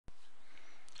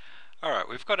Alright,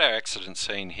 we've got our accident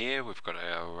scene here. We've got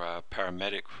our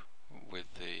paramedic with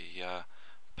the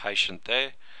patient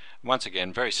there. Once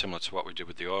again, very similar to what we did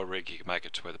with the oil rig. You can make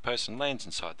it to where the person lands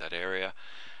inside that area.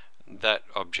 That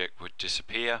object would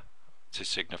disappear to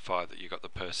signify that you got the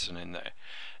person in there.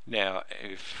 Now,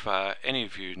 if any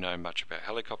of you know much about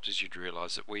helicopters, you'd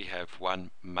realise that we have one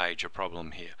major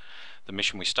problem here. The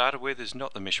mission we started with is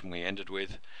not the mission we ended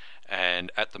with,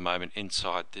 and at the moment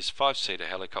inside this 5-seater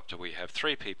helicopter we have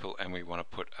 3 people and we want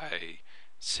to put a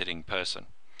sitting person.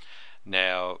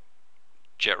 Now,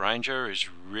 Jet Ranger is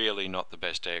really not the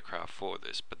best aircraft for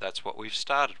this, but that's what we've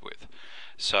started with.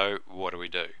 So what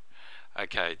do?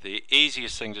 Okay, the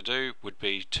easiest thing to do would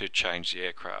be to change the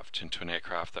aircraft into an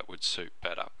aircraft that would suit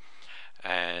better.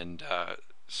 And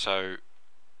so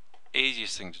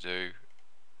easiest thing to do,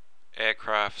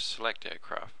 aircraft, select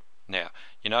aircraft. Now,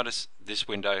 you notice this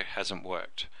window hasn't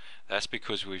worked. That's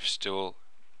because the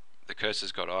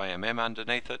cursor's got IMM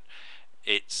underneath it.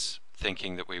 It's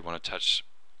thinking that we want to touch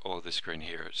all this screen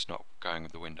here. It's not going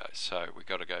with the window. So we've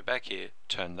got to go back here,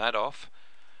 turn that off,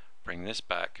 bring this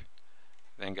back,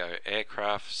 then go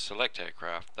aircraft, select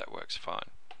aircraft. That works fine.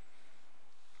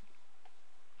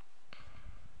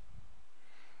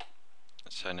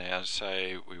 So now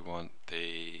say we want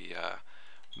we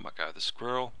might go with the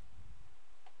squirrel.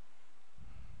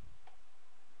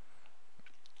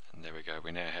 And there we go,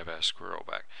 we now have our squirrel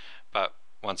back. But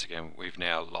once again, we've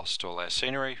now lost all our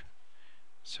scenery,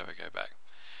 so we go back.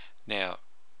 Now,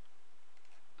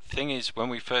 the thing is, when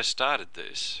we first started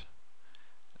this,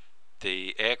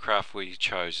 the aircraft we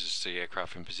chose as the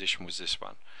aircraft in position was this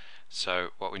one. So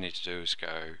what we need to do is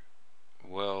go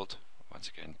world, once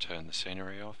again turn the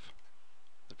scenery off,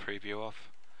 the preview off,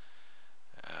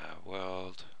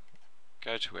 world,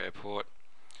 go to airport,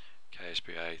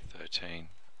 KSBA 13,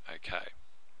 OK.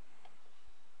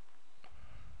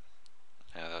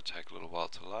 Now that'll take a little while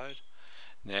to load.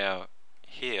 Now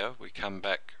here we come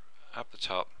back up the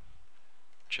top,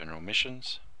 general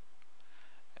missions,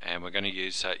 and we're going to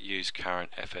use that use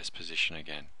current FS position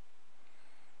again.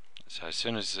 So as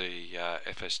soon as the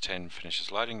FS10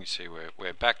 finishes loading, you see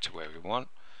we're back to where we want.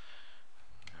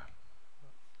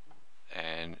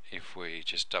 And if we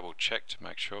just double check to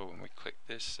make sure when we click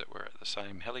this that we're at the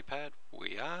same helipad,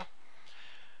 we are.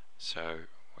 So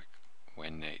we're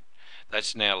neat.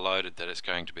 That's now loaded that it's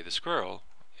going to be the squirrel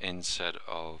instead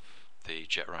of the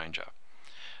Jet Ranger.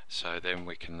 So then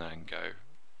we can then go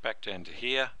back down to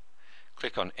here,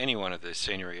 click on any one of the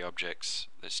scenery objects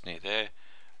that's near there,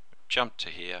 jump to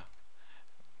here,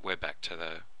 we're back to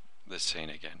the scene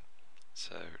again.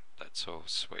 So that's all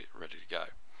sweet, ready to go.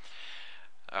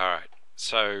 Alright,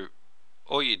 so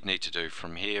all you'd need to do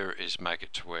from here is make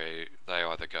it to where they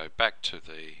either go back to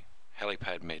the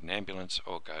helipad, meet an ambulance,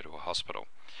 or go to a hospital.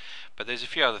 But there's a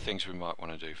few other things we might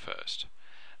want to do first.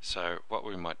 So what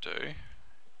we might do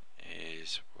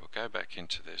is we'll go back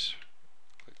into this,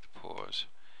 click the pause,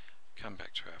 come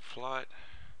back to our flight,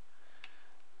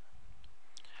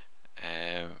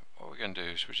 and what we're going to do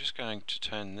is we're just going to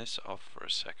turn this off for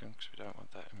a second because we don't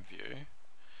want that in view.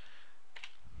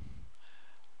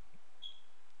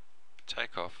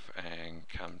 Take off and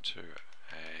come to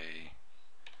a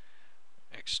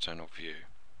external view.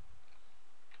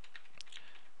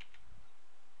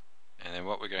 And then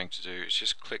what we're going to do is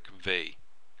just click V.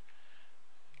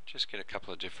 Just get a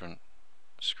couple of different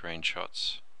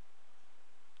screenshots.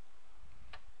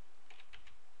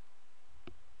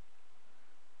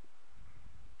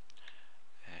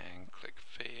 And click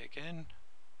V again.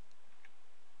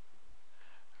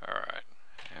 Alright,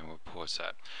 and we'll pause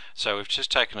that. So we've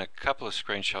just taken a couple of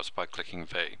screenshots by clicking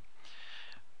V.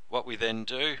 What we then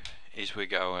do is we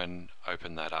go and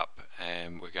open that up,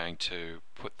 and we're going to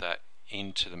put that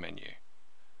into the menu.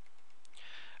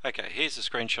 Okay, here's the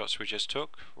screenshots we just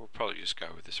took. We'll probably just go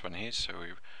with this one here. So we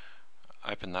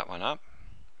open that one up.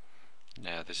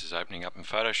 Now this is opening up in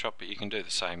Photoshop, but you can do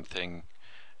the same thing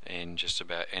in just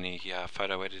about any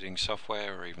photo editing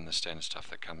software, or even the standard stuff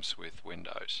that comes with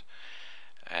Windows.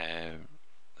 And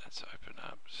let's open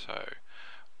up. So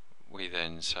we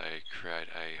then say create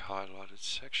a highlighted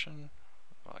section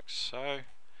like so,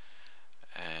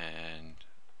 and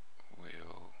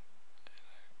we'll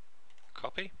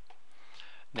copy.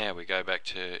 Now we go back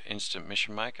to Instant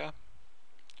Mission Maker,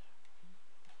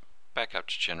 back up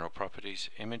to General Properties,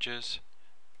 Images,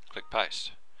 click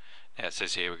Paste. Now it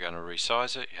says here we're going to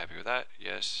resize it. You happy with that?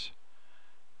 Yes.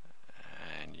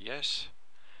 And yes.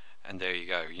 And there you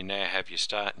go. You now have your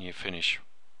start and your finish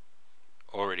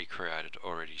already created,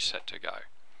 already set to go.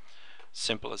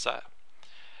 Simple as that.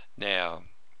 Now,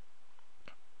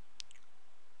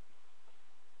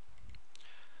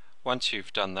 Once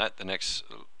you've done that, the next,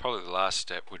 probably the last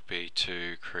step would be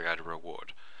to create a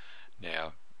reward.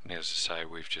 Now, needless to say,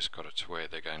 we've just got it to where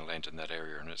they're going to land in that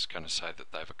area and it's going to say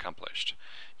that they've accomplished.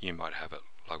 You might have it,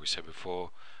 like we said before,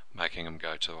 making them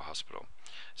go to a hospital.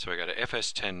 So we go to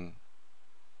FS10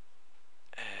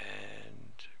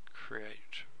 and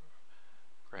create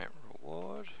grant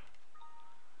reward.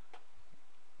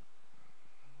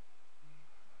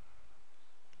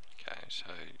 Okay, so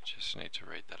you just need to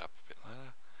read that up a bit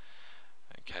later.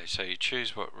 Okay, so you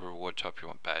choose what reward type you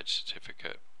want: badge,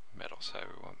 certificate, medal. So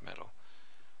we want medal.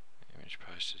 Image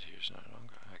posted here is no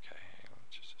longer. Okay, hang on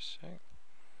just a sec.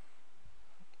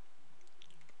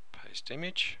 Paste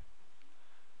image.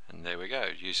 And there we go.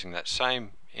 Using that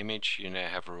same image, you now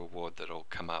have a reward that'll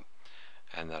come up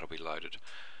and that'll be loaded.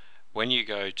 When you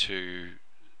go to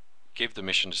give the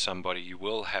mission to somebody, you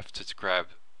will have to grab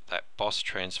that boss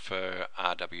transfer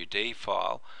RWD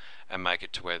file and make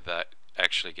it to where that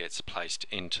actually gets placed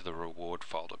into the reward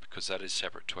folder, because that is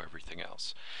separate to everything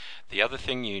else. The other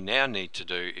thing you now need to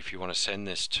do if you want to send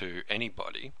this to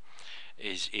anybody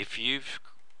is, if you've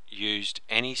used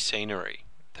any scenery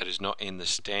that is not in the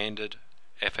standard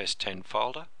FS10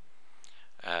 folder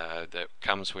that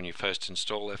comes when you first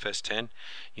install FS10,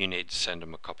 you need to send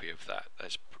them a copy of that.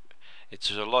 It's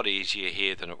a lot easier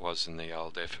here than it was in the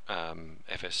old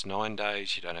FS9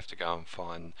 days. You don't have to go and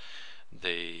find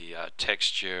the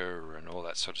texture and all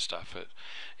that sort of stuff.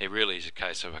 It really is a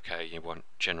case of, okay, you want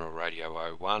General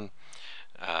Radio 01,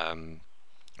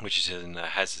 which is in the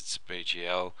hazards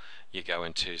BGL. You go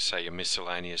into, say, your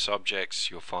miscellaneous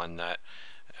objects, you'll find that,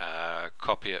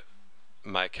 copy it,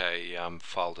 make a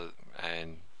folder,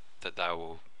 and that they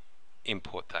will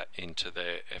import that into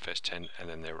their FS10, and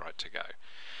then they're right to go.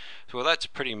 So, well, that's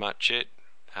pretty much it.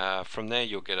 From there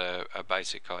you'll get a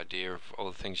basic idea of all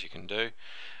the things you can do.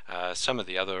 Some of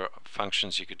the other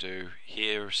functions you could do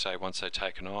here, say once they're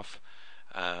taken off,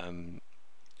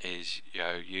 is,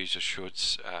 user should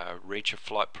reach a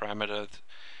flight parameter.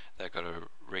 They've got to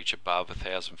reach above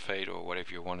 1,000 feet or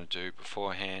whatever you want to do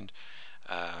beforehand.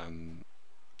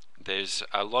 There's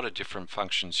a lot of different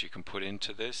functions you can put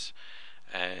into this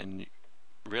and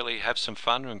really have some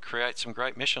fun and create some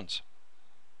great missions.